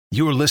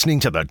You're listening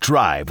to The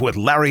Drive with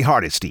Larry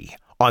Hardesty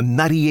on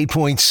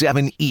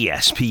 98.7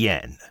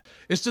 ESPN.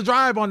 It's The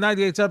Drive on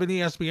 98.7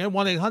 ESPN,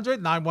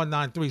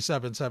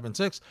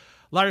 1-800-919-3776.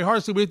 Larry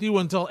Hardesty with you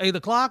until 8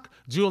 o'clock.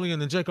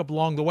 Julian and Jacob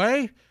along the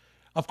way.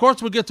 Of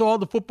course, we'll get to all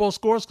the football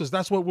scores because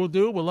that's what we'll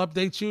do. We'll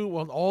update you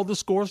on all the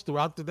scores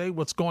throughout the day,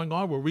 what's going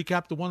on. We'll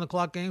recap the 1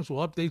 o'clock games.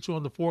 We'll update you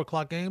on the 4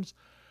 o'clock games.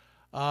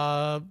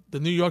 The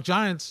New York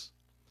Giants,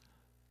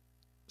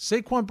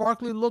 Saquon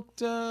Barkley looked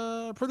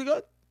pretty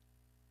good.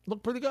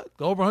 Looked pretty good.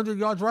 Go over 100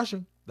 yards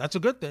rushing. That's a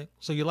good thing.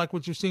 So you like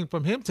what you've seen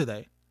from him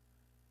today.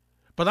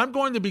 But I'm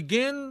going to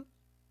begin,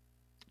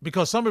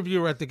 because some of you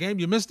were at the game,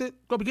 you missed it,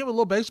 go begin with a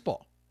little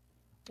baseball.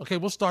 Okay,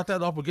 we'll start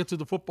that off. We'll get to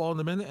the football in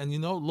a minute. And,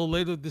 a little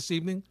later this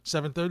evening,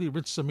 7:30,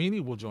 Rich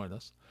Samini will join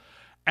us.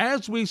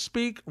 As we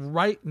speak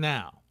right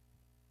now,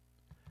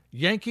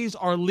 Yankees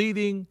are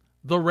leading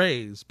the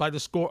Rays by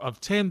the score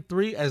of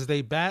 10-3 as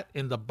they bat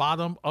in the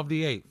bottom of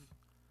the eighth.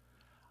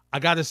 I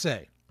got to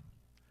say,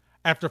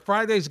 after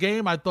Friday's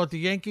game, I thought the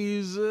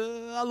Yankees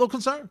a little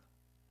concerned.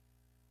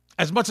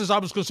 As much as I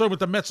was concerned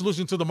with the Mets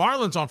losing to the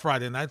Marlins on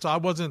Friday night, so I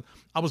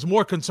was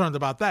more concerned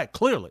about that,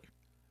 clearly.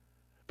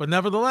 But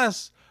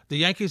nevertheless, the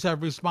Yankees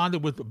have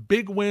responded with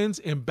big wins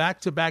in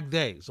back-to-back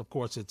days. Of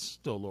course, it's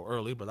still a little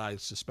early, but I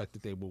suspect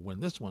that they will win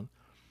this one.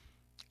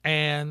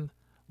 And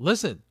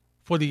listen,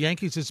 for the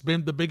Yankees, it's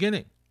been the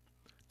beginning.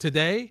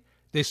 Today,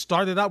 they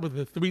started out with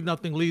a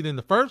 3-0 lead in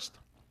the first,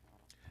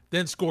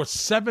 then scored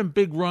 7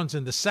 big runs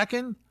in the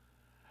second,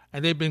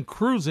 and they've been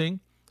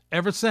cruising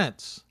ever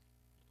since.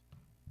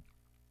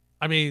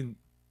 I mean,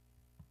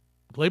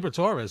 Gleyber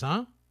Torres,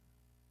 huh?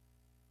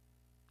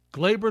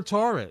 Gleyber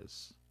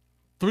Torres,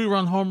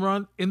 3-run home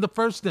run in the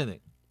first inning.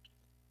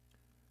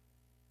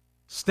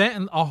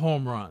 Stanton, a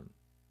home run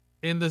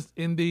in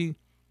the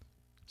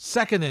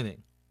second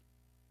inning.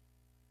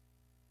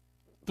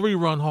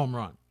 3-run home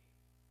run.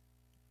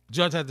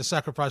 Judge had the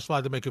sacrifice fly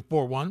to make it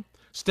 4-1.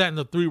 Stanton,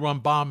 a 3-run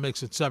bomb,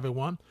 makes it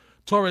 7-1.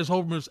 Torres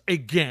homers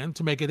again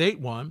to make it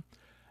 8-1.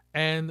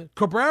 And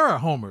Cabrera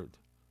homered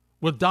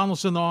with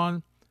Donaldson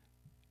on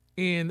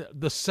in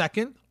the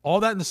second. All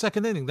that in the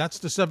second inning. That's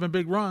the 7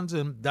 big runs,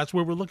 and that's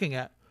where we're looking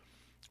at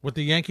with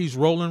the Yankees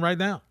rolling right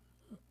now.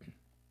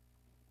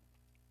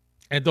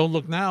 And don't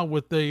look now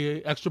with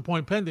the extra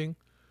point pending.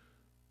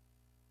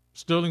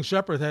 Sterling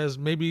Shepard has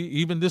maybe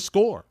even this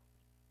score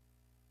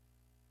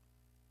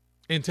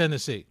in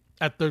Tennessee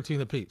at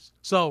 13 apiece.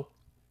 So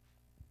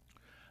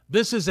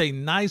this is a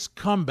nice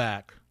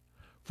comeback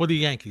for the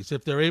Yankees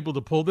if they're able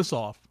to pull this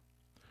off,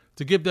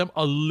 to give them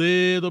a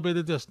little bit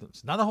of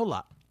distance. Not a whole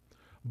lot,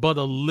 but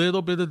a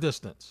little bit of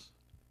distance.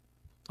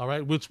 All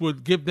right, which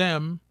would give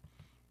them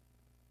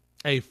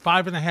a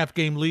 5.5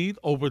 game lead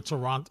over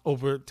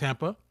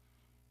Tampa.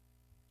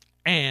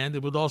 And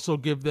it would also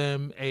give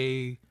them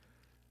a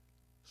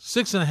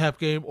 6.5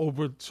 game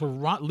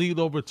lead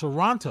over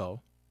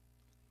Toronto.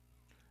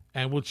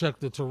 And we'll check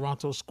the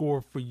Toronto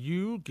score for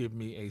you. Give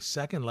me a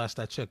second. Last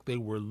I checked, they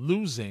were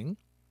losing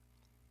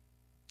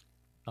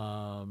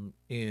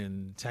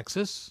in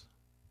Texas.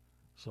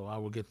 So I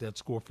will get that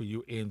score for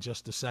you in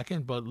just a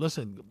second. But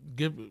listen,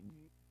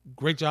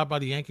 great job by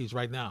the Yankees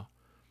right now.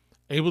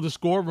 Able to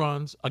score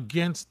runs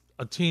against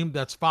a team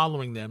that's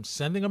following them,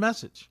 sending a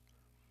message.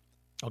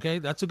 Okay,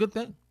 that's a good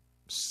thing.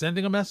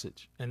 Sending a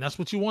message. And that's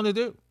what you want to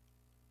do.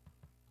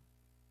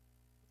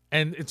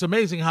 And it's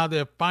amazing how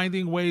they're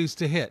finding ways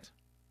to hit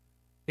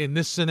in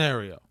this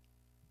scenario.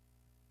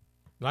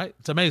 Right?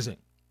 It's amazing.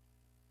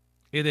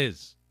 It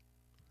is.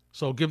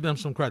 So give them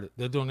some credit.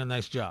 They're doing a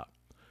nice job.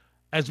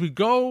 As we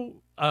go,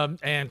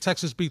 and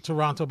Texas beat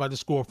Toronto by the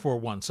score of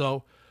 4-1.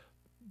 So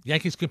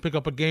Yankees can pick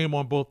up a game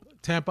on both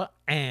Tampa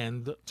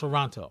and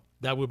Toronto.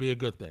 That would be a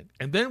good thing.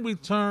 And then we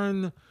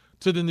turn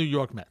to the New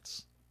York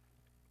Mets,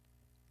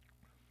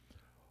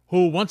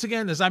 who, once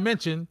again, as I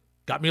mentioned,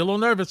 got me a little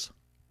nervous.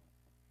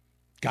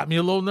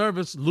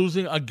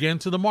 Losing again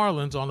to the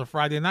Marlins on a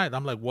Friday night.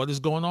 I'm like, what is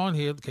going on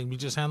here? Can we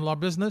just handle our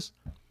business?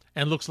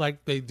 And looks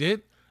like they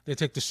did. They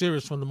take the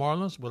series from the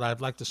Marlins. Would I have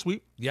liked to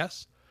sweep?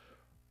 Yes.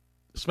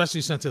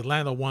 Especially since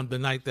Atlanta won the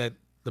night that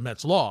the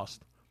Mets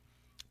lost.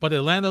 But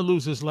Atlanta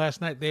loses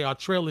last night. They are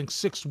trailing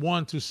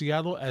 6-1 to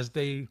Seattle as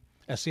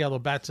Seattle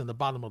bats in the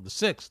bottom of the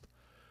sixth.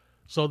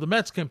 So the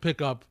Mets can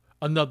pick up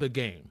another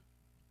game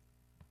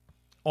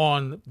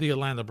on the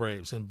Atlanta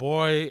Braves. And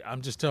boy,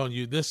 I'm just telling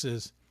you, this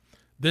is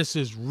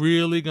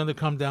really going to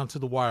come down to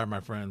the wire,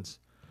 my friends.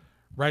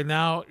 Right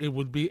now, it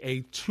would be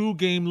a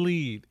 2-game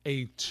lead,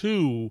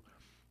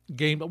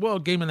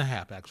 game and a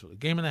half, actually.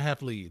 Game and a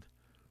half lead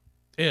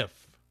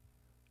if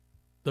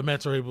the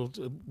Mets are able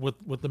to,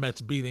 with the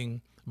Mets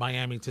beating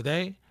Miami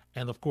today,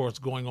 and of course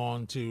going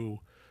on to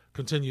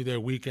continue their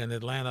weekend.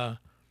 Atlanta,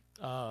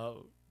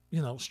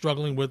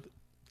 struggling with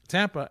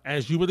Tampa,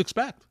 as you would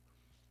expect.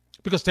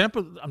 Because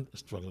I'm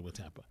struggling with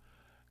Tampa.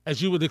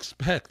 As you would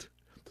expect,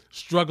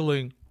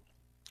 struggling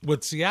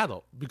with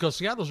Seattle. Because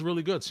Seattle's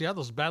really good.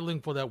 Seattle's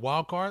battling for that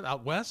wild card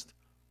out west.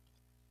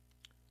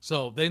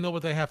 So they know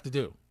what they have to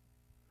do.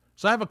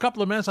 So I have a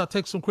couple of minutes. I'll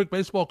take some quick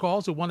baseball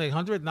calls at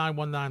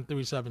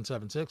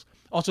 1-800-919-3776.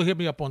 Also hit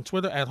me up on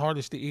Twitter at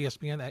Hardesty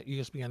ESPN, at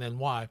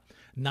ESPNNY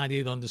 98_7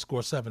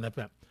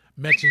 FM.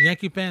 Mets and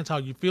Yankee fans, how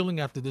are you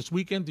feeling after this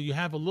weekend? Do you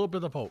have a little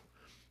bit of hope?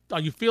 Are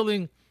you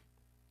feeling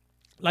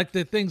like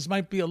that things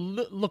might be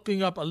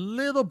looking up a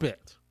little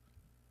bit,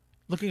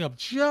 looking up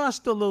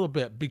just a little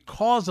bit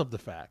because of the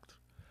fact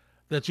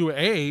that you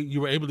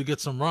were able to get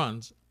some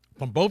runs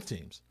from both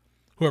teams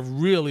who have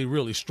really,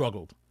 really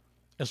struggled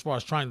as far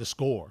as trying to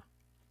score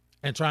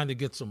and trying to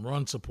get some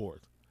run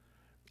support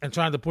and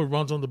trying to put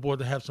runs on the board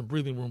to have some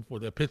breathing room for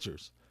their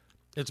pitchers.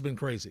 It's been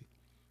crazy.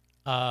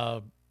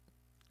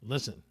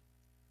 Listen,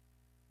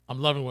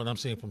 I'm loving what I'm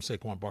seeing from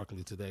Saquon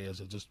Barkley today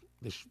as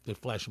they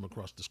flash him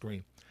across the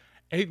screen.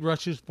 8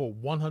 rushes for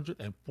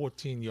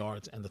 114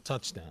 yards and a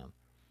touchdown.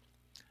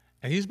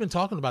 And he's been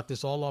talking about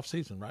this all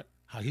offseason, right?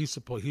 How he's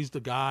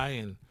the guy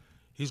and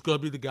he's going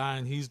to be the guy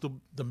and he's the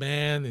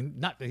man. And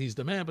not that he's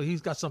the man, but he's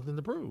got something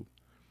to prove.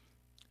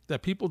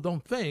 That people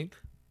don't think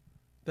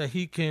that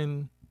he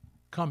can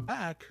come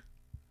back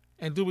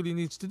and do what he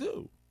needs to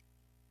do.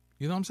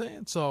 You know what I'm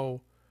saying? So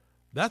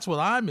that's what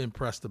I'm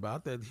impressed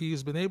about, that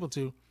he's been able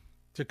to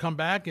come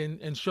back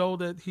and show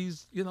that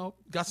he's,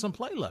 got some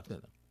play left in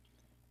him.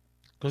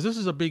 Because this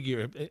is a big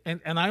year.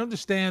 And I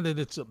understand that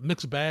it's a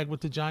mixed bag with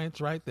the Giants,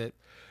 right? That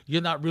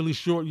you're not really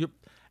sure.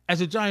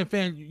 As a Giant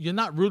fan, you're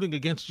not rooting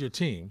against your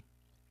team,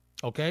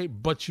 okay?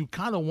 But you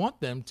kind of want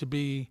them to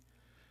be,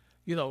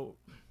 you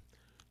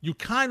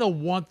kind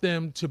of want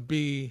them to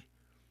be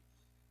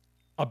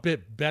a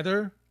bit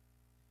better,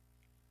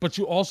 but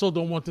you also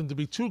don't want them to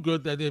be too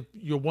good that if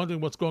you're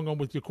wondering what's going on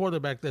with your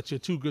quarterback, that you're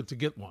too good to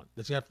get one,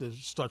 that you have to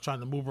start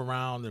trying to move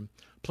around and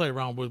play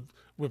around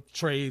with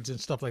trades and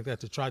stuff like that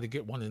to try to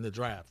get one in the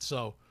draft.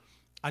 So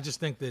I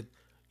just think that,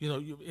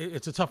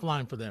 it's a tough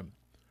line for them.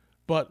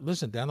 But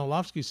listen, Dan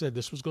Orlovsky said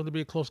this was going to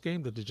be a close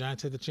game, that the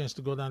Giants had the chance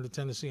to go down to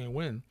Tennessee and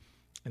win,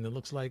 and it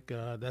looks like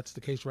that's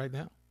the case right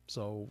now.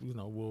 So,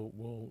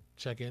 we'll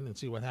check in and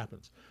see what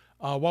happens.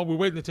 While we're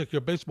waiting to take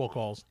your baseball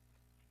calls,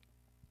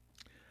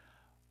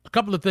 a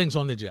couple of things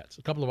on the Jets,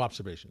 a couple of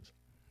observations.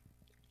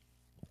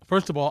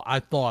 First of all, I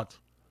thought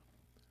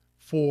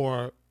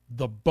for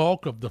the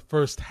bulk of the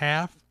first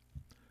half,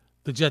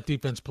 the Jet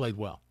defense played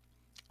well.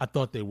 I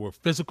thought they were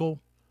physical.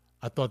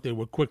 I thought they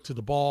were quick to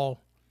the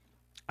ball.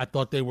 I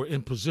thought they were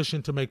in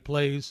position to make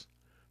plays.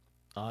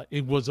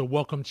 It was a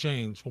welcome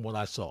change from what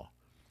I saw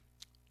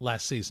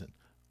last season.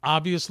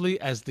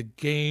 Obviously, as the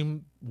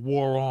game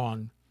wore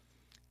on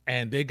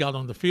and they got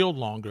on the field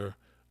longer,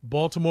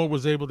 Baltimore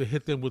was able to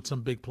hit them with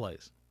some big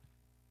plays.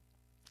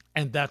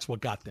 And that's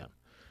what got them.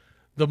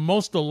 The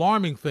most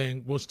alarming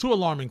thing was 2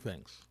 alarming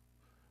things.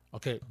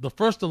 Okay, the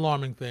first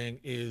alarming thing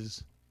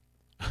is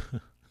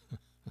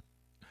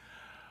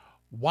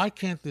why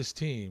can't this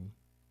team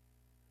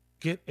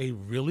get a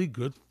really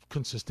good,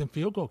 consistent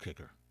field goal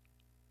kicker?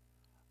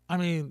 I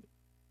mean,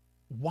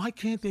 why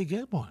can't they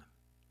get one?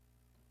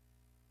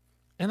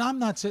 And I'm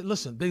not saying,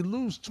 listen, they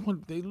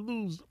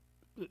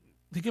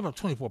give up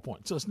 24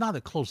 points, so it's not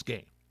a close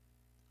game.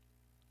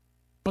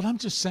 But I'm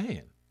just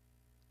saying.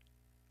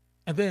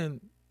 And then,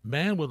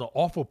 man, with an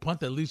awful punt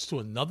that leads to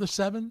another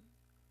 7,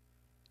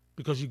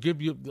 because you give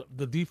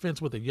the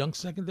defense with a young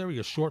secondary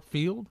a short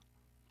field.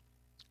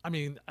 I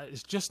mean,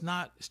 it's just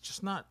not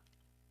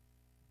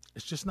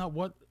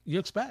what you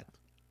expect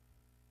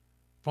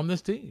from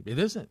this team. It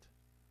isn't.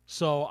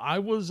 So I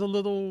was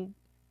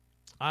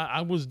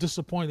I was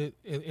disappointed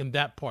in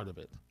that part of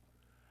it.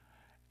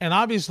 And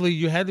obviously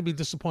you had to be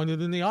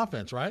disappointed in the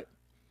offense, right?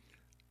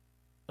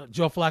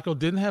 Joe Flacco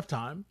didn't have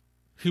time.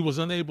 He was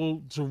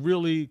unable to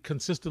really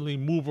consistently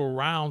move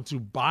around to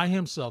buy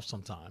himself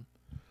some time.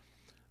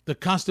 The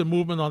constant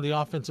movement on the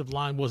offensive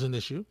line was an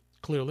issue,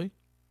 clearly.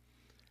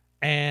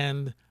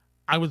 And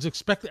I was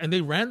expecting, and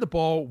they ran the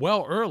ball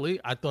well early.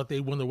 I thought they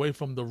went away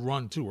from the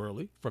run too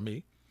early for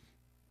me.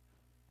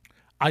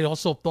 I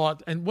also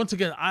thought, and once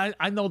again,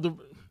 I know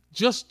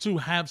just to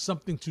have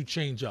something to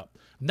change up.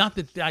 Not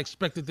that I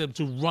expected them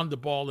to run the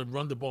ball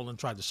and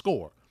try to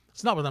score.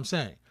 It's not what I'm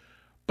saying.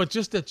 But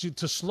just that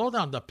to slow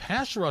down the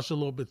pass rush a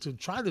little bit, to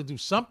try to do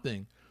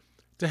something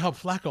to help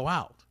Flacco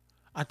out.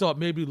 I thought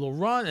maybe a little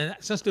run, and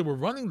since they were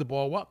running the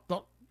ball,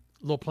 thought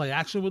a little play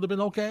action would have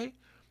been okay.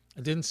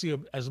 I didn't see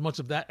as much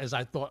of that as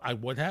I thought I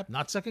would have.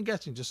 Not second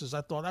guessing, just as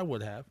I thought I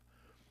would have.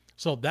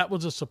 So that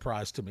was a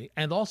surprise to me.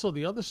 And also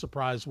the other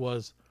surprise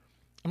was,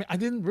 I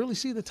didn't really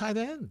see the tight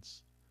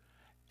ends.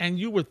 And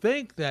you would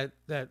think that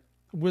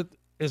with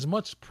as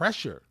much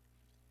pressure,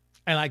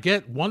 and I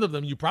get one of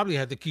them you probably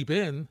had to keep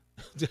in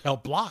to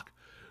help block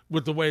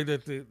with the way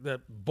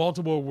that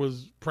Baltimore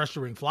was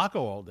pressuring Flacco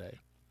all day.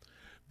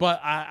 But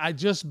I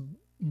just,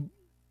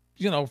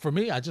 for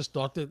me, I just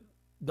thought that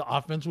the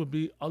offense would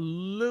be a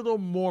little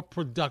more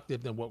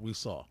productive than what we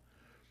saw.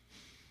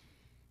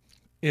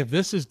 If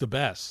this is the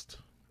best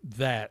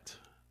that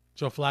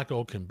Joe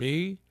Flacco can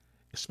be,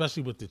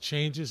 especially with the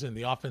changes in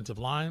the offensive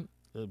line,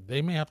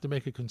 they may have to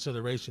make a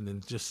consideration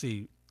and just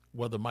see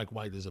whether Mike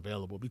White is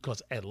available,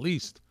 because at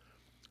least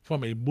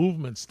from a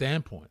movement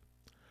standpoint,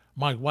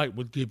 Mike White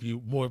would give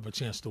you more of a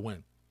chance to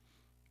win.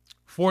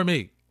 For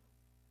me.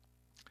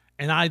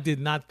 And I did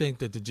not think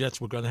that the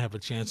Jets were going to have a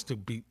chance to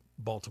beat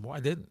Baltimore. I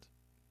didn't.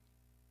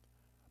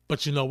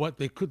 But you know what?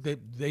 They could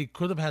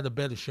have had a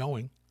better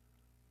showing.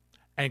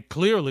 And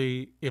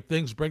clearly, if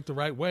things break the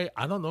right way,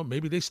 I don't know,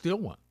 maybe they still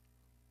won.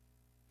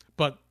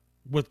 But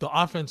with the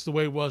offense the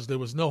way it was, there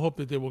was no hope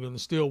that they were going to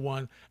steal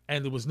one,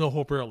 and there was no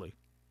hope early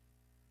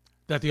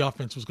that the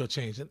offense was going to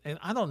change. And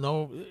I don't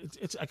know,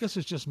 I guess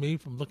it's just me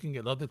from looking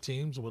at other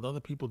teams and what other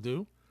people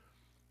do.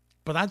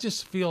 But I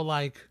just feel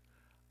like,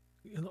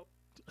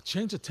 a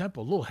change of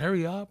tempo, a little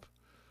hurry up,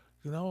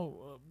 a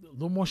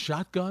little more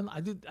shotgun.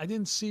 I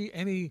didn't see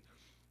any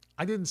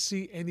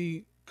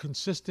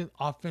consistent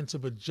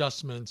offensive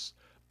adjustments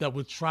that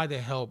would try to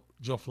help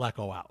Joe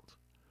Flacco out,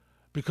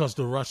 because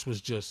the rush was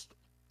just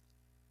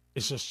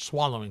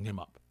swallowing him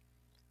up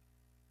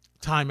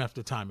time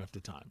after time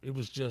after time. It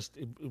was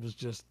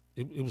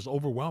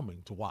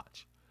overwhelming to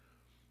watch.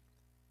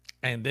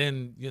 And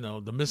then,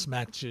 the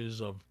mismatches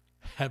of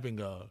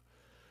having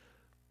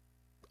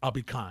I'll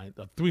be kind,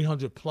 a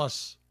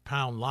 300-plus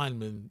pound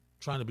lineman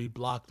trying to be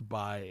blocked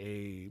by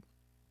a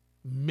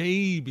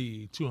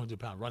maybe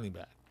 200-pound running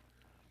back.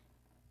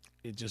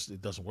 It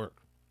doesn't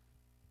work.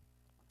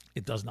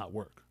 It does not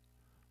work.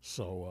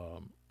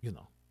 So,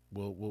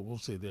 we'll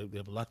see. They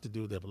have a lot to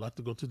do. They have a lot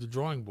to go to the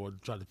drawing board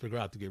to try to figure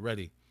out to get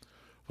ready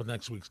for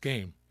next week's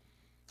game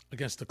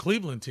against the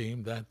Cleveland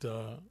team that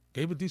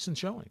gave a decent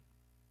showing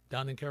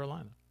down in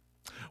Carolina.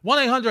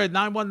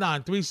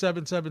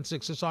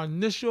 1-800-919-3776. It's our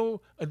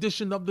initial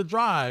edition of The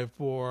Drive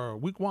for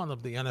Week 1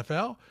 of the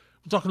NFL.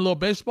 We're talking a little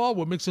baseball.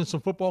 We'll mix in some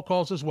football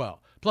calls as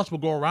well. Plus, we'll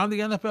go around the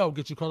NFL,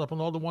 get you caught up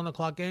on all the 1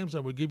 o'clock games,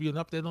 and we'll give you an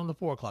update on the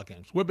 4 o'clock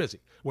games. We're busy.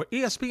 We're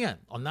ESPN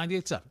on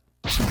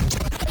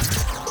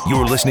 98.7.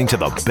 You're listening to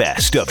the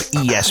best of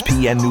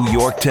ESPN New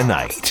York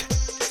tonight.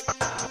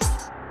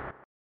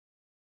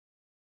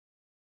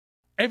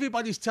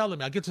 Everybody's telling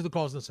me, I'll get to the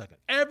calls in a second.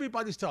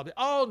 Everybody's telling me,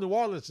 oh, New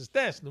Orleans is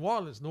this, New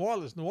Orleans.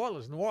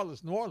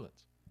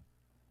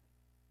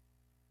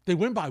 They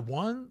win by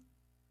 1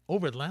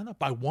 over Atlanta?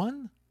 By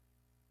 1?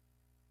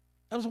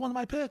 That was one of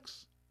my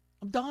picks.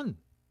 I'm done.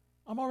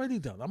 I'm already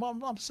done.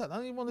 I'm upset. I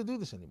don't even want to do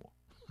this anymore.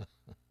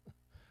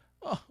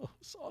 Oh,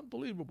 it's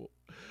unbelievable.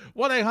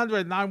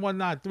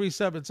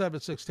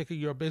 1-800-919-3776, taking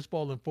your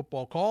baseball and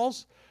football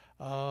calls.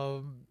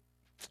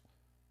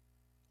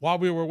 While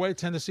we were away,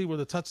 Tennessee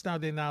with a touchdown.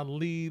 They now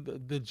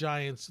lead the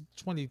Giants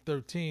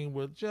 2013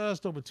 with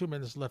just over 2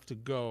 minutes left to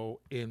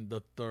go in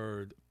the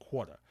third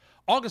quarter.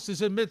 August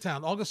is in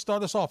Midtown. August,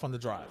 start us off on The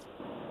Drive.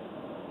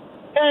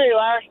 Hey,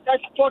 Larry.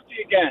 Nice to talk to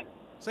you again.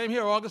 Same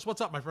here, August.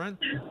 What's up, my friend?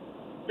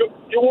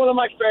 You're one of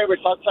my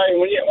favorites, I'll tell you.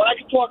 When I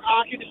can talk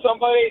hockey to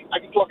somebody, I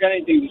can talk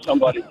anything to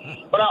somebody.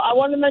 But I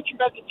wanted to mention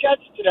about the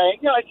Jets today.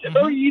 It's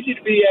very easy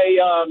to be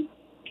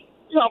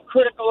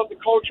critical of the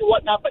coach or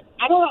whatnot, but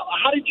I don't know.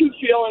 How did you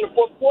feel in the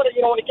fourth quarter?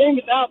 When the game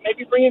is out,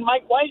 maybe bring in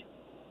Mike White?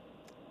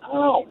 I don't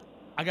know.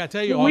 I got to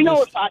tell you, we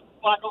August. know what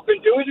Flacco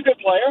can do. He's a good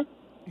player.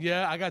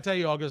 Yeah, I got to tell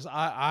you, August,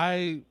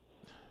 I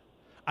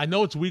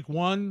know it's week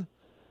 1,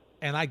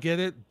 and I get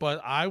it,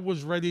 but I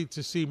was ready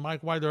to see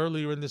Mike White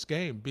earlier in this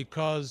game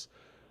because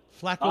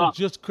Flacco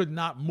just could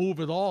not move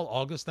at all,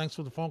 August. Thanks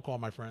for the phone call,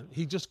 my friend.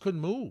 He just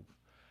couldn't move.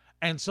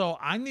 And so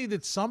I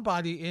needed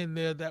somebody in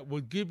there that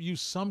would give you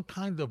some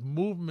kind of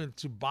movement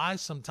to buy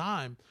some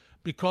time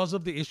because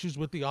of the issues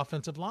with the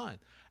offensive line.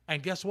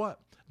 And guess what?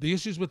 The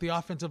issues with the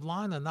offensive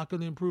line are not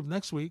going to improve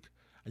next week.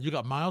 And you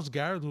got Myles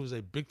Garrett, who is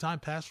a big-time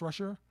pass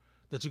rusher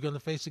that you're going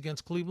to face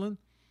against Cleveland.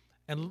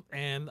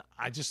 And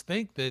I just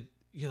think that,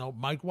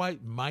 Mike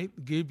White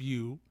might give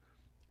you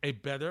a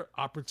better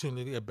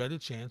opportunity, a better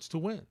chance to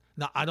win.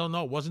 Now, I don't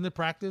know. Wasn't it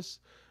practice?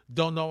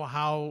 Don't know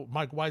how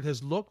Mike White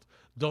has looked.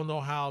 Don't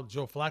know how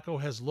Joe Flacco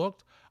has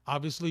looked.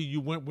 Obviously, you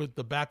went with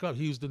the backup.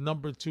 He's the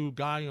number 2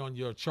 guy on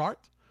your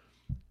chart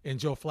in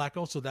Joe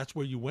Flacco, so that's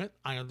where you went.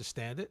 I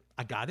understand it.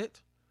 I got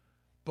it.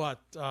 But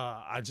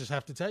I just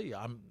have to tell you,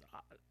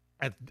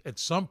 at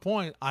some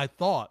point, I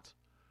thought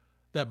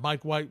that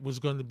Mike White was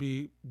going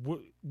to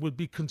would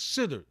be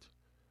considered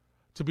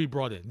to be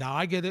brought in. Now,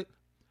 I get it.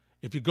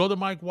 If you go to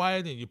Mike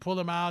White and you pull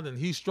him out and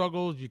he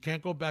struggles, you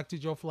can't go back to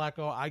Joe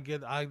Flacco.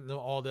 I know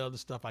all the other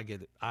stuff. I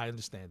get it. I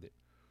understand it.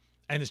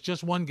 And it's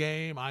just one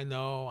game. I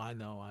know.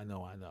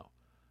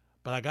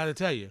 But I got to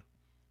tell you,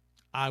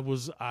 I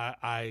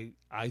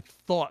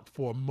thought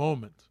for a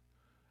moment,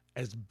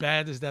 as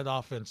bad as that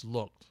offense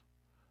looked,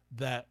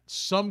 that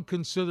some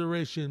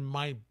consideration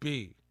might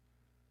be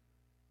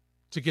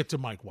to get to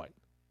Mike White.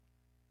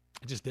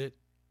 I just did.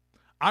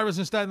 Ira's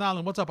in Staten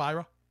Island. What's up,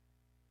 Ira?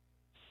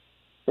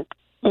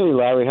 Hey,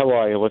 Larry, how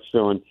are you? What's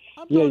doing?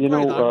 I'm doing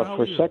great, Ira.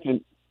 For a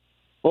second,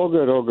 all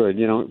good.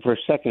 For a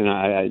second,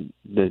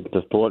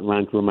 the thought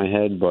ran through my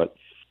head, but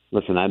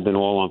listen, I've been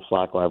all on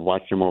Flacco. I've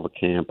watched him over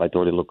camp. I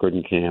thought he looked good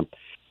in camp.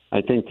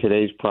 I think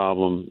today's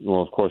problem,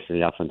 well, of course,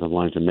 the offensive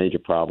line is a major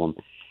problem.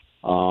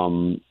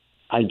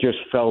 I just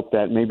felt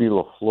that maybe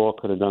LaFleur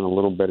could have done a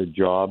little better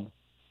job.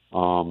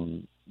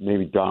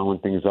 Maybe dialing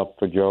things up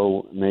for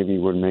Joe maybe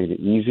would have made it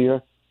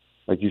easier.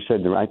 like you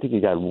said, I think he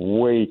got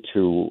way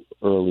too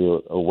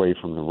early away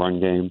from the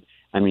run game.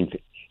 I mean,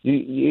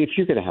 if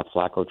you're going to have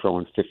Flacco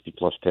throwing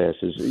 50-plus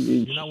passes,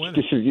 you're not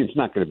winning. It's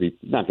not going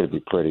to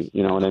be pretty.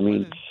 You know what I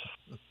mean?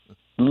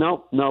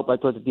 Nope. I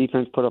thought the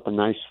defense put up a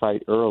nice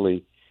fight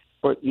early,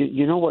 but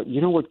you know what? You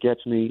know what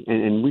gets me,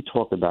 and we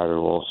talked about it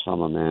all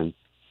summer, man.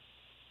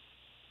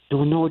 There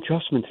were no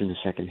adjustments in the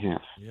second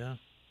half. Yeah.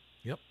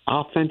 Yep.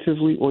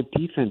 Offensively or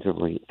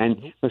defensively.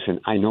 And listen,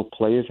 I know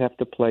players have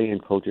to play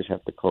and coaches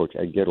have to coach.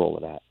 I get all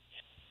of that.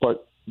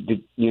 But,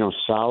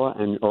 Saleh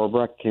and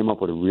Ulbrich came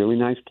up with a really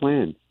nice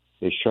plan.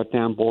 They shut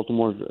down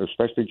Baltimore,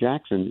 especially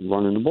Jackson,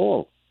 running the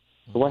ball.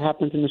 So what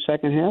happens in the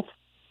second half?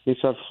 They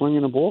start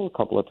flinging the ball a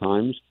couple of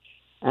times.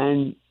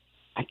 And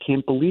I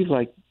can't believe,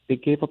 they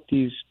gave up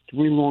these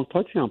 3 long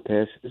touchdown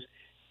passes.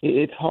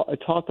 It's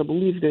hard to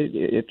believe that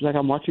it's like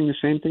I'm watching the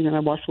same thing that I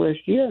watched last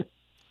year.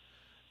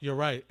 You're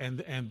right,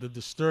 and the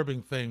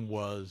disturbing thing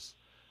was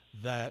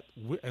that,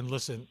 and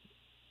listen,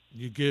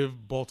 you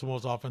give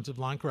Baltimore's offensive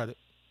line credit,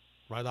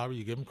 right, Ari?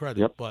 You give them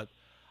credit, yep. But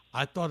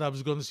I thought I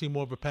was going to see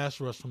more of a pass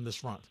rush from this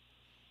front.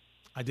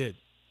 I did.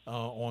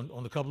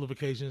 On a couple of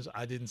occasions,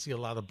 I didn't see a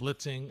lot of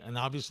blitzing, and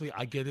obviously,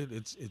 I get it.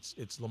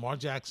 It's Lamar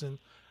Jackson,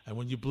 and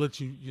when you blitz,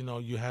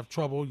 you have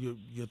trouble.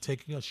 You're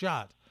taking a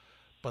shot,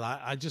 but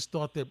I just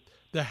thought that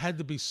there had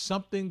to be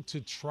something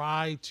to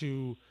try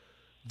to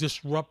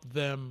disrupt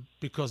them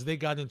because they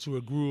got into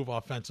a groove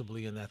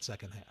offensively in that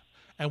second half.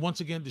 And once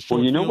again, the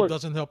short field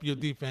doesn't help your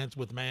defense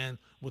with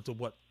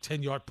the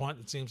 10-yard punt,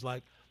 it seems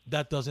like.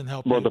 That doesn't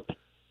help you.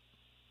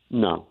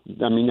 No.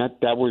 I mean,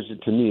 that was,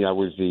 to me, that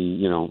was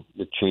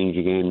the change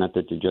of game. Not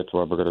that the Jets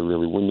were ever going to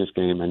really win this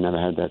game. I never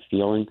had that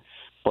feeling.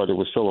 But it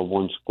was still a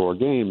one-score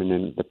game, and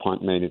then the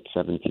punt made it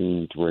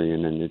 17-3,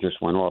 and then it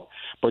just went off.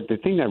 But the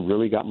thing that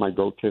really got my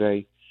goat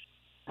today,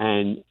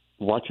 and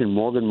watching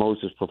Morgan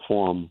Moses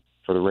perform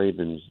for the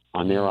Ravens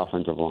on their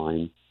offensive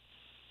line,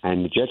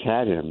 and the Jets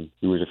had him.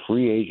 He was a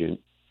free agent.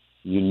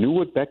 You knew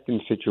what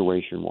Becton's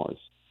situation was.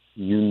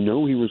 You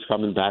knew he was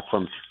coming back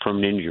from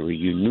an injury.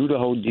 You knew the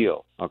whole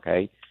deal,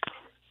 okay?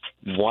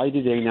 Why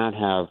did they not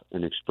have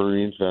an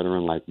experienced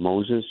veteran like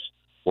Moses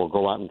or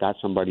go out and got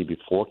somebody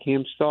before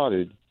camp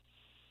started,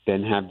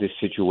 then have this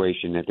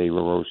situation that they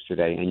arose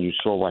today? And you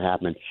saw what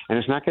happened. And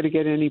it's not going to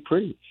get any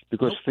pretty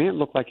because Fant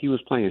looked like he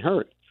was playing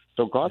hurt.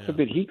 So God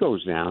forbid he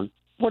goes down.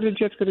 What are the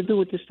Jets going to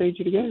do at this stage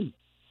of the game?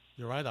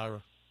 You're right,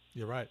 Ira.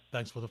 You're right.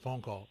 Thanks for the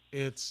phone call.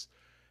 It's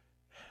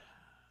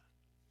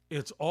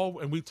all,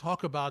 and we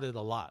talk about it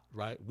a lot,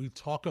 right? We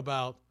talk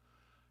about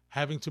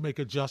having to make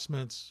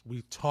adjustments.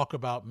 We talk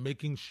about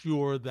making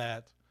sure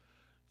that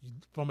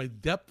from a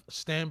depth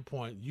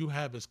standpoint, you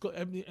have as good.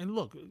 And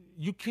look,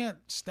 you can't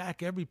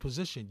stack every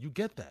position. You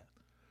get that.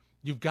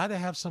 You've got to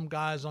have some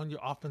guys on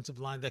your offensive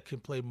line that can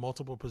play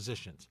multiple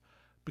positions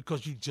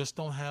because you just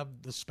don't have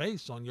the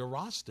space on your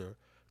roster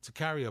to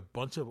carry a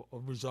bunch of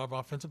reserve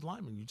offensive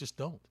linemen. You just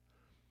don't.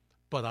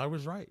 But I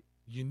was right.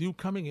 You knew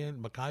coming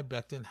in, Mekhi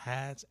Becton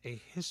has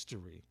a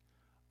history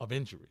of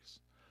injuries.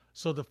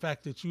 So the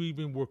fact that you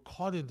even were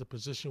caught in the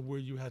position where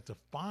you had to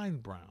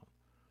find Brown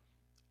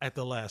at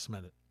the last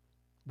minute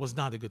was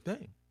not a good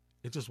thing.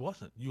 It just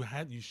wasn't. You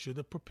should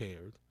have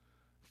prepared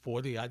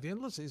for the idea.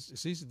 And listen,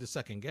 it's easy to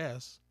second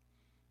guess,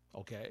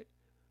 okay,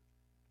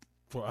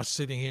 for us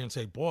sitting here and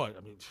say, boy,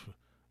 I mean,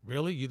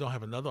 really? You don't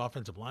have another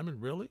offensive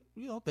lineman? Really?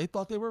 They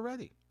thought they were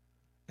ready.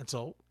 And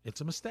so it's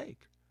a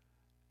mistake.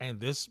 And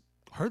this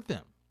hurt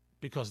them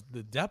because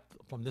the depth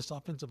from this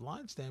offensive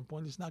line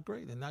standpoint is not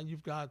great. And now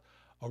you've got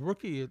a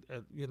rookie,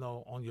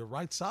 on your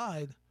right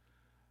side.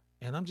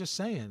 And I'm just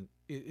saying,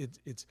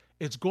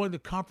 it's going to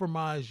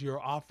compromise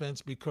your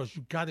offense because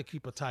you got to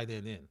keep a tight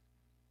end in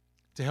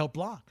to help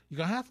block. You're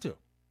going to have to.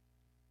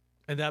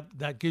 And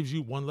that gives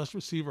you one less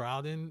receiver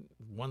out in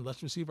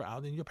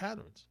your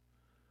patterns.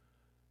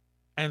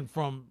 And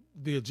from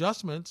the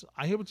adjustments,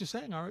 I hear what you're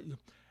saying, all right?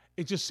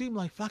 It just seemed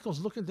like Flacco's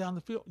looking down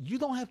the field. You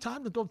don't have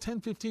time to go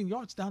 10, 15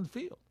 yards down the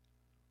field.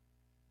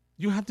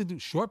 You have to do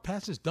short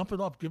passes, dump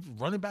it off,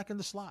 run it back in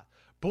the slot.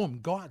 Boom,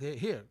 go out there.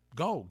 Here,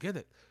 go, get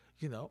it.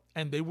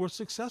 And they were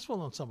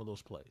successful on some of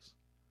those plays.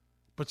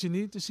 But you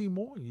need to see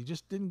more. You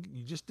just didn't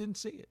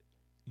see it.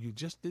 You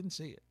just didn't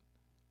see it.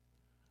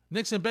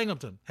 Nick's in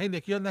Binghamton. Hey,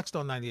 Nick, you're next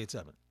on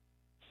 98.7.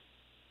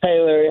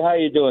 Hey, Larry, how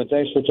you doing?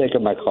 Thanks for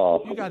taking my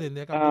call. You got it,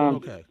 Nick. I'm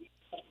doing okay.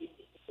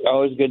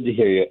 Always good to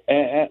hear you.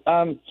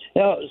 And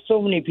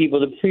so many people,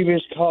 the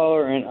previous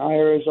caller and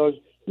Iris, always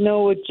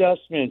no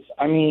adjustments.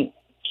 I mean,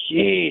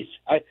 jeez.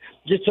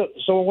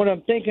 So what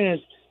I'm thinking is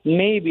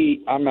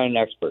maybe, I'm not an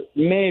expert,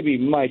 maybe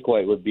Mike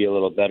White would be a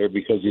little better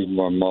because he's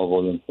more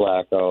mobile than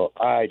Flacco.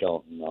 I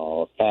don't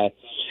know.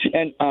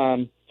 And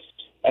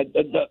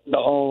the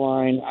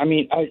O-line, I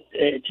mean,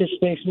 it just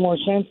makes more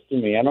sense to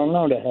me. I don't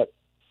know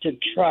to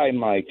try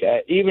Mike.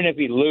 Even if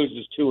he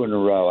loses 2 in a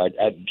row,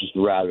 I'd just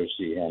rather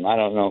see him. I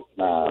don't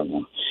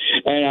know.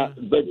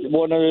 And but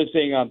one other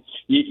thing,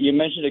 you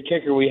mentioned a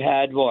kicker. We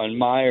had one,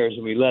 Myers,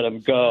 and we let him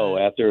go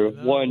after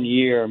 1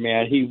 year.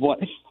 Man, he won.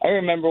 I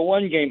remember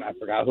one game. I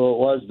forgot who it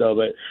was though,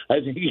 but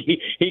I think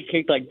he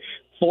kicked like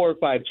 4 or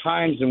 5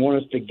 times and won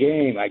us the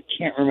game. I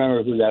can't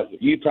remember who that was.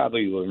 You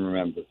probably wouldn't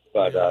remember.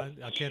 But I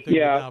can't think of it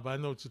now, but I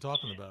know what you're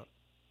talking about.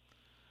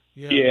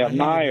 Yeah,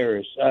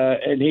 Myers.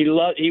 And he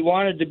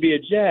wanted to be a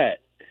Jet.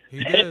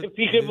 He did. If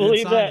you can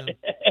believe that.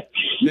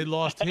 They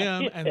lost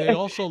him, and they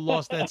also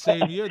lost that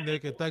same year,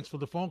 Nick, and thanks for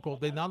the phone call.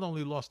 They not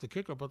only lost the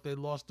kicker, but they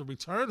lost the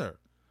returner,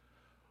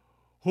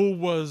 who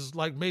was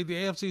made the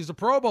AFC as a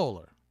Pro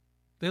Bowler.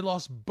 They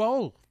lost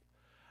both.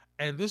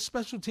 And this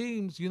special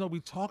teams, we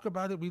talk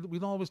about it. We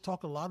don't always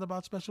talk a lot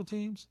about special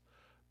teams,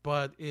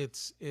 but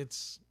it's a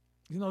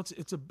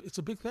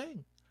big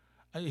thing.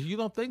 If you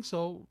don't think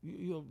so,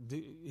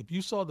 if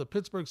you saw the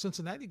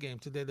Pittsburgh-Cincinnati game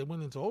today, they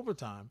went into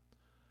overtime.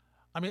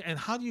 I mean, and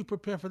how do you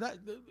prepare for that?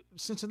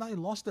 Cincinnati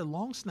lost their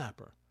long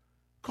snapper.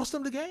 Cost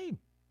them the game.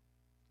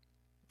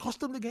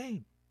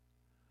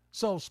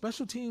 So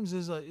special teams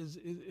is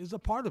a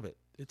part of it.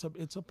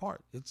 It's a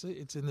part. It's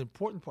an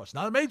important part. It's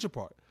not a major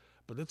part,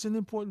 but it's an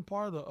important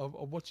part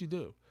of what you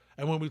do.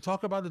 And when we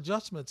talk about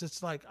adjustments, it's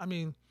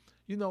from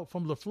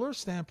LaFleur's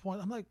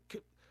standpoint, I'm like,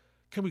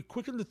 can we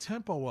quicken the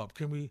tempo up?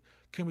 Can we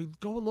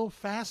go a little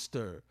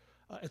faster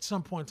at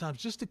some point in time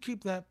just to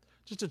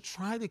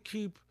try to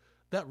keep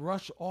that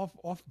rush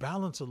off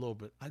balance a little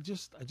bit? I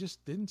just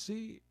didn't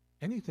see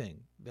anything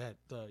that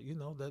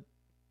that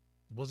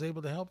was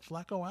able to help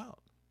Flacco out.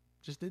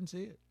 Just didn't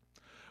see it.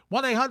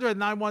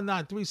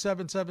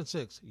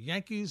 1-800-919-3776.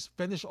 Yankees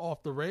finish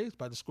off the Rays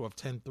by the score of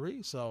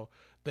 10-3, so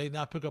they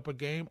now pick up a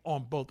game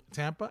on both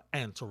Tampa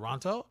and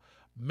Toronto.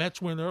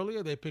 Mets win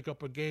earlier. They pick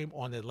up a game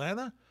on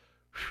Atlanta.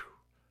 Whew.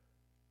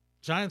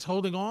 Giants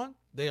holding on.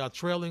 They are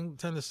trailing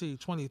Tennessee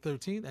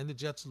 2013, and the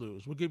Jets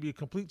lose. We'll give you a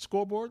complete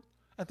scoreboard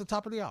at the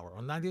top of the hour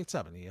on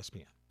 98.7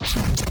 ESPN.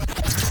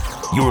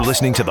 You're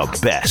listening to the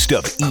best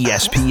of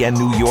ESPN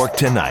New York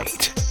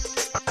tonight.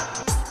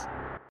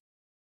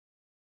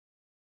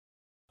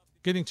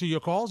 Getting to your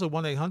calls at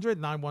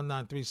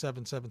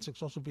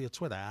 1-800-919-3776. Also via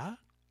Twitter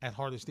at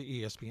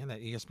Hardesty ESPN,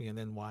 at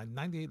ESPNNY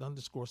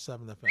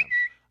 98_7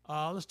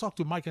 FM. Let's talk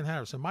to Mike and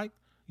Harrison. Mike,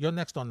 you're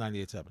next on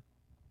 98.7.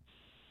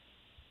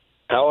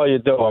 How are you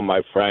doing,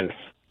 my friend?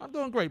 I'm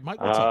doing great,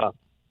 Mike. What's up?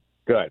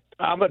 Good.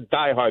 I'm a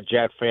diehard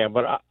Jet fan,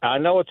 but I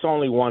know it's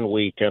only 1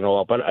 week and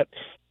all, but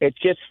it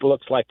just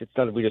looks like it's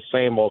going to be the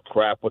same old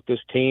crap with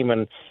this team.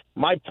 And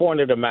my point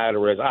of the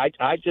matter is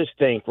I just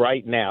think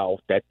right now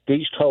that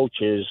these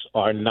coaches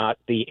are not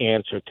the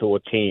answer to a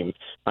team.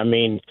 I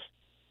mean,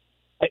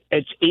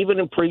 it's even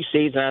in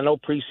preseason. I know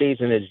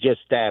preseason is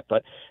just that,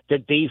 but the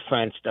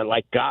defense, they're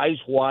like guys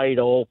wide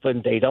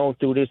open. They don't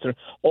do this. And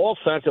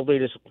offensively,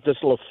 this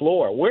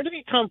LaFleur, where did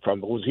he come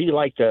from? Was he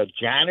like a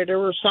janitor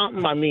or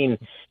something? I mean,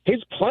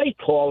 his play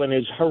calling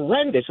is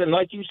horrendous. And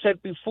like you said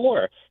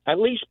before, at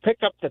least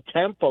pick up the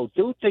tempo,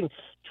 do things,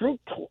 through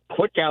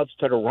quick outs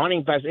to the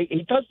running backs.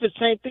 He does the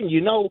same thing.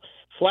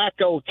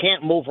 Flacco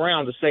can't move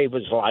around to save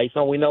his life,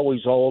 and we know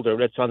he's older.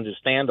 That's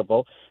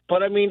understandable.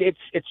 But, I mean, it's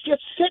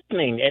just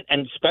sickening.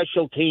 And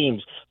special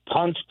teams,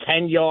 punts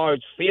 10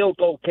 yards, field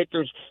goal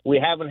kickers we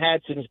haven't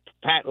had since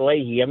Pat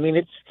Leahy. I mean,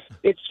 it's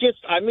just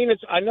 – I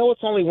know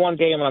it's only one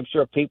game, and I'm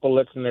sure people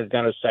listening are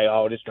going to say,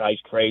 oh, this guy's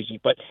crazy.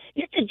 But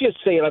you can just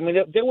see it. I mean,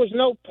 there was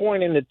no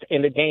point in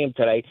the game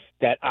today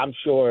that I'm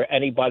sure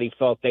anybody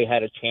felt they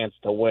had a chance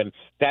to win.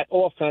 That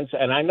offense,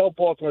 and I know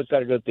Baltimore's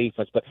got a good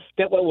defense, but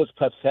that one was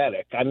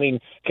pathetic. I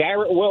mean,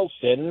 Garrett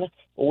Wilson,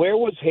 where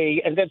was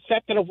he? And then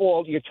second of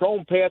all, you're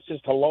throwing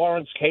passes to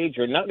Lawrence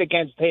Cager. Nothing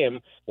against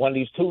him when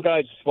these two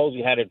guys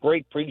supposedly had a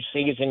great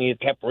preseason. You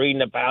kept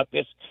reading about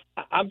this.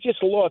 I'm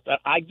just lost.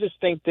 I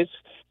just think this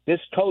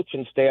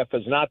coaching staff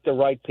is not the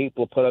right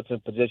people to put us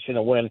in position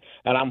to win.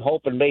 And I'm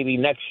hoping maybe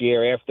next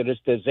year after this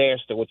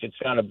disaster, which it's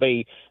going to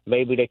be,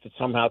 maybe they could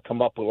somehow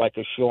come up with like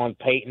a Sean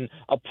Payton,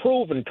 a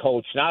proven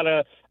coach, not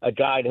a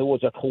guy who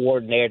was a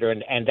coordinator,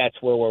 and that's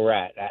where we're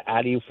at.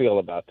 How do you feel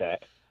about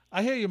that?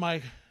 I hear you,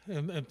 Mike,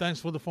 and thanks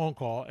for the phone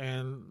call.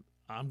 And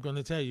I'm going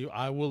to tell you,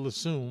 I will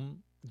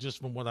assume, just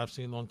from what I've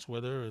seen on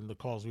Twitter and the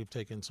calls we've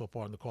taken so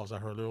far and the calls I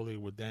heard earlier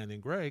with Dan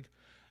and Greg,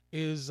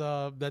 is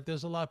that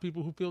there's a lot of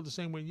people who feel the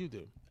same way you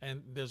do.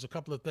 And there's a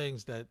couple of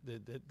things that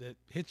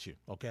hit you,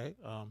 okay?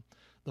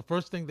 The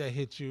first thing that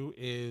hits you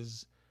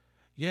is,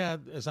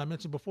 as I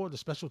mentioned before, the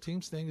special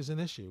teams thing is an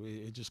issue.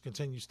 It just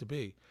continues to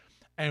be.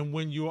 And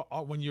when you're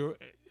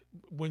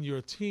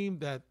a team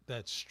that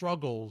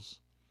struggles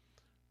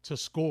to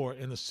score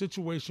in a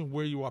situation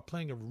where you are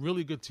playing a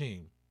really good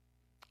team,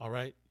 all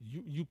right,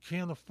 you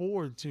can't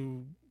afford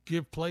to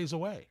give plays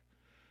away.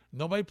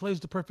 Nobody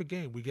plays the perfect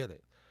game. We get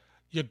it.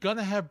 You're going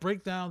to have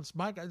breakdowns.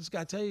 Mike, I just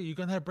got to tell you, you're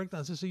going to have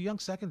breakdowns. It's a young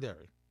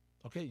secondary.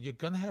 Okay, you're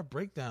going to have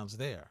breakdowns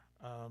there.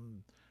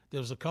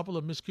 There's a couple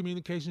of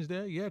miscommunications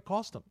there. Yeah, it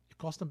cost them. It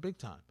cost them big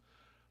time.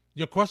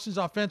 Your questions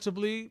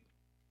offensively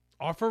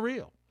are for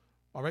real.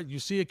 All right, you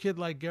see a kid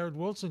like Garrett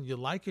Wilson, you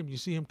like him, you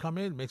see him come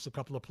in, makes a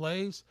couple of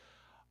plays.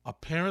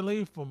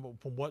 Apparently, from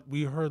what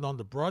we heard on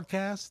the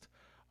broadcast,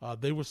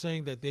 they were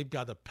saying that they've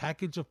got a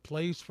package of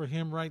plays for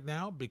him right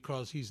now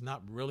because he's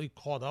not really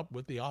caught up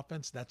with the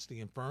offense. That's the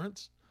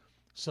inference.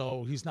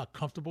 So he's not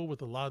comfortable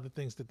with a lot of the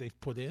things that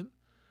they've put in.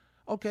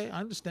 Okay, I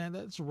understand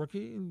that. It's a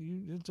rookie,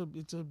 and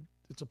it's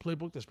a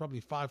playbook that's probably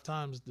 5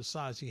 times the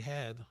size he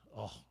had.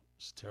 Oh,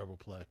 it's a terrible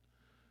play.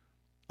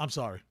 I'm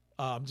sorry.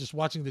 I'm just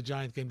watching the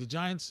Giants game. The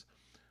Giants,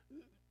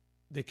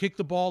 they kick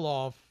the ball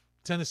off.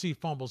 Tennessee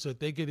fumbles it.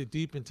 They get it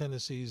deep in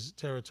Tennessee's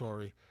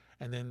territory.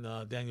 And then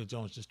Daniel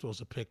Jones just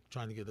throws a pick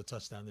trying to get a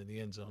touchdown in the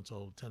end zone.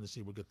 So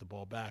Tennessee will get the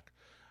ball back,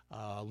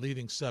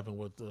 leading 7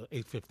 with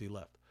 8:50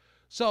 left.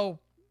 So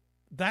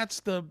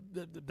that's the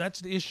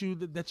issue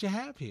that you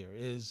have here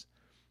is,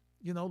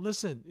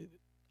 listen,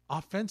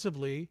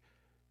 offensively,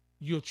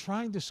 you're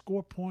trying to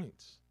score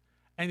points.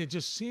 And it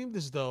just seemed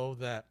as though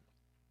that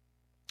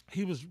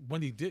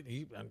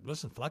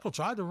listen, Flacco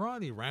tried to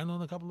run. He ran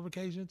on a couple of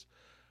occasions,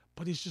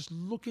 but he's just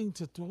looking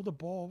to throw the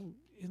ball,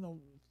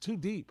 too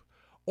deep.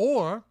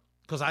 Or,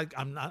 because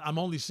I'm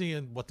only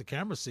seeing what the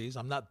camera sees.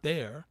 I'm not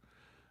there.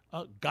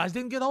 Guys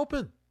didn't get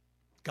open.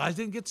 Guys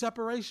didn't get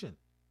separation.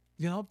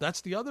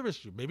 That's the other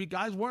issue. Maybe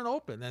guys weren't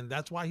open, and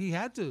that's why he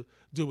had to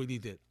do what he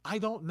did. I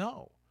don't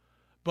know.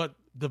 But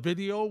the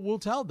video will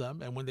tell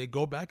them, and when they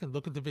go back and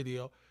look at the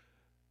video,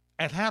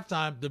 at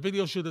halftime, the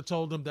video should have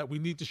told them that we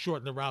need to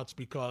shorten the routes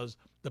because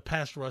the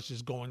pass rush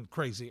is going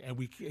crazy, and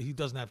he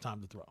doesn't have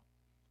time to throw.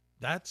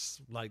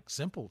 That's,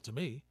 simple to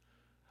me.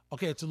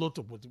 Okay, it's a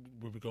little.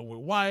 Will we go with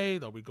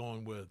White? Are we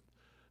going with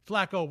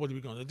Flacco? What are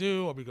we going to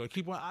do? Are we going to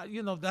keep one?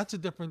 That's a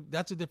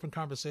different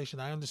conversation.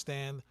 I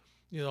understand.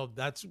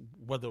 That's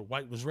whether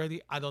White was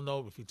ready. I don't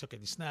know if he took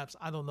any snaps.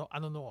 I don't know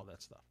all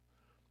that stuff.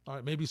 All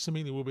right, maybe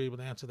Samini will be able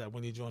to answer that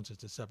when he joins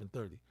us at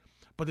 7:30.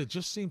 But it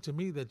just seemed to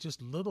me that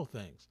just little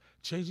things,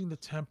 changing the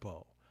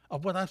tempo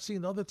of what I've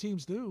seen other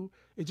teams do,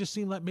 it just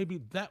seemed like maybe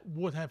that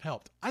would have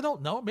helped. I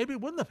don't know. Maybe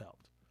it wouldn't have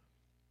helped.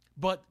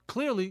 But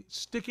clearly,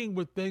 sticking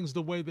with things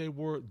the way they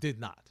were did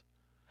not.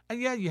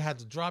 And yeah, you had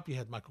to drop. You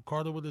had Michael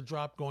Carter with a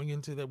drop going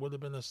into that would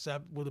have been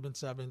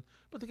 7,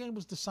 but the game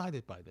was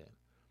decided by then.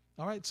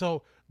 All right,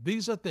 so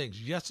these are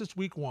things. Yes, it's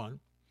week 1.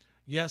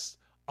 Yes,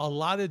 a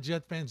lot of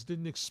Jet fans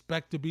didn't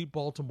expect to beat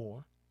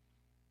Baltimore.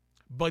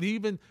 But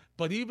even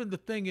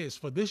the thing is,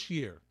 for this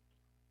year,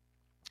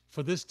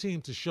 for this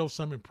team to show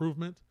some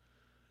improvement,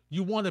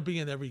 you want to be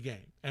in every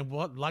game. And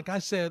like I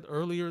said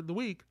earlier in the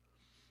week,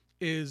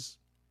 is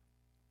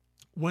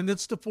when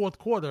it's the fourth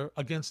quarter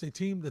against a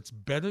team that's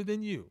better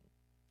than you,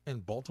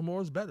 and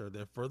Baltimore is better,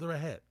 they're further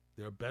ahead.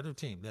 They're a better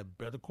team. They're a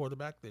better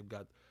quarterback. They've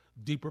got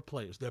deeper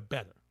players. They're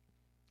better.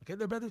 Okay,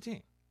 they're a better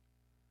team.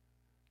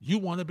 You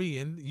want to be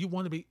in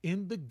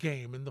the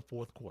game in the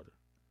fourth quarter.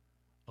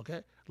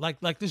 Okay?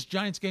 Like this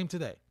Giants game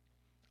today.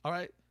 All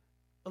right?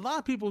 A lot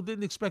of people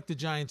didn't expect the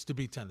Giants to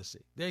beat Tennessee.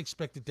 They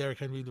expected Derrick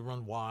Henry to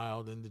run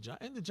wild, and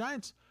the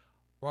Giants,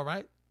 all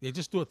right, they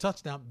just threw a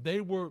touchdown.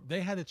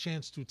 They had a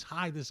chance to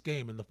tie this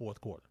game in the fourth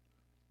quarter.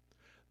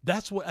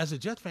 That's what, as a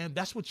Jet fan,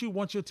 that's what you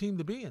want your team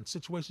to be in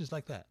situations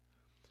like that,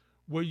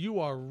 where you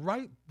are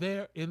right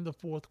there in the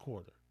fourth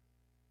quarter,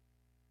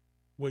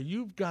 where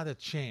you've got a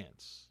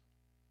chance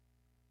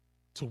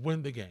to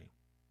win the game.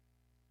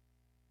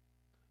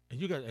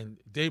 And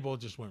Daboll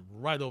just went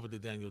right over to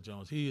Daniel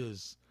Jones.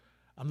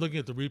 I'm looking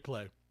at the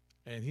replay,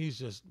 and he's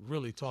just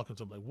really talking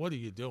to him like, what are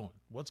you doing?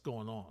 What's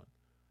going on?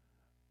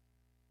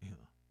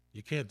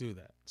 You can't do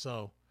that.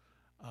 So,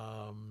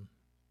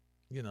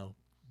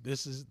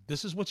 this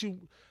is what you,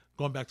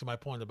 going back to my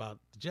point about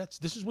the Jets,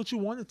 this is what you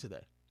wanted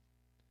today.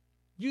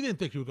 You didn't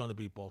think you were going to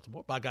beat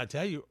Baltimore. But I got to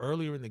tell you,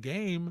 earlier in the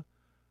game,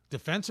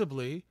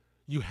 defensively,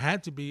 you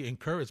had to be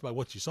encouraged by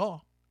what you saw.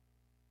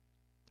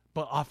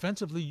 But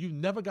offensively, you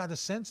never got a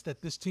sense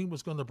that this team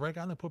was going to break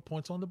out and put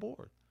points on the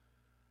board.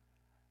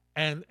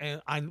 And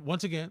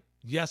once again,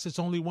 yes, it's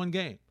only one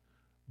game.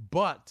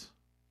 But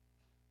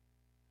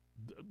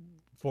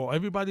for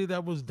everybody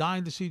that was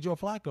dying to see Joe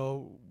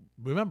Flacco,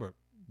 remember,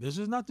 this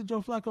is not the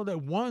Joe Flacco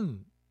that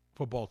won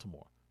for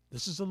Baltimore.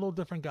 This is a little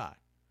different guy.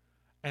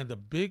 And the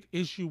big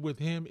issue with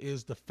him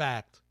is the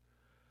fact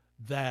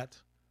that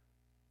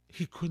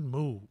he couldn't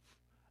move.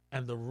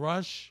 And the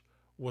rush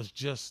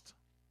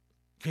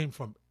came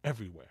from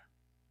everywhere.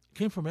 It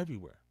came from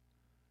everywhere.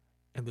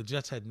 And the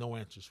Jets had no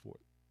answers for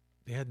it.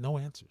 They had no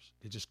answers.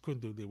 They just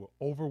couldn't do it. They were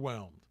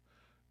overwhelmed.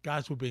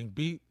 Guys were being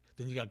beat.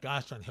 Then you got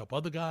guys trying to help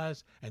other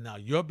guys. And now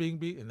you're being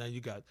beat. And now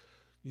you got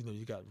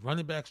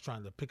running backs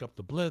trying to pick up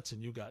the blitz.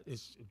 And you got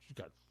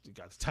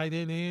tight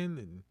end in.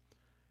 And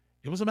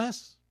it was a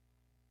mess.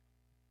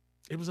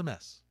 It was a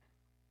mess.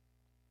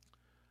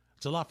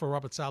 It's a lot for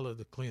Robert Saleh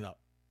to clean up.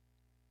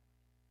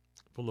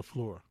 For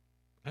LaFleur.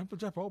 And for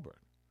Jeff Olberg.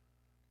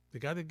 They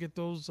got to get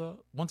those,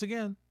 once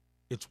again,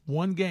 it's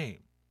one game.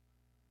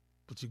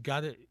 But you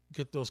got to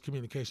get those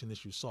communication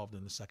issues solved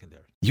in the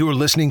secondary. You're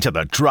listening to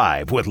The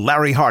Drive with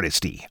Larry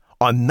Hardesty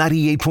on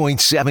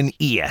 98.7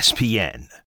 ESPN.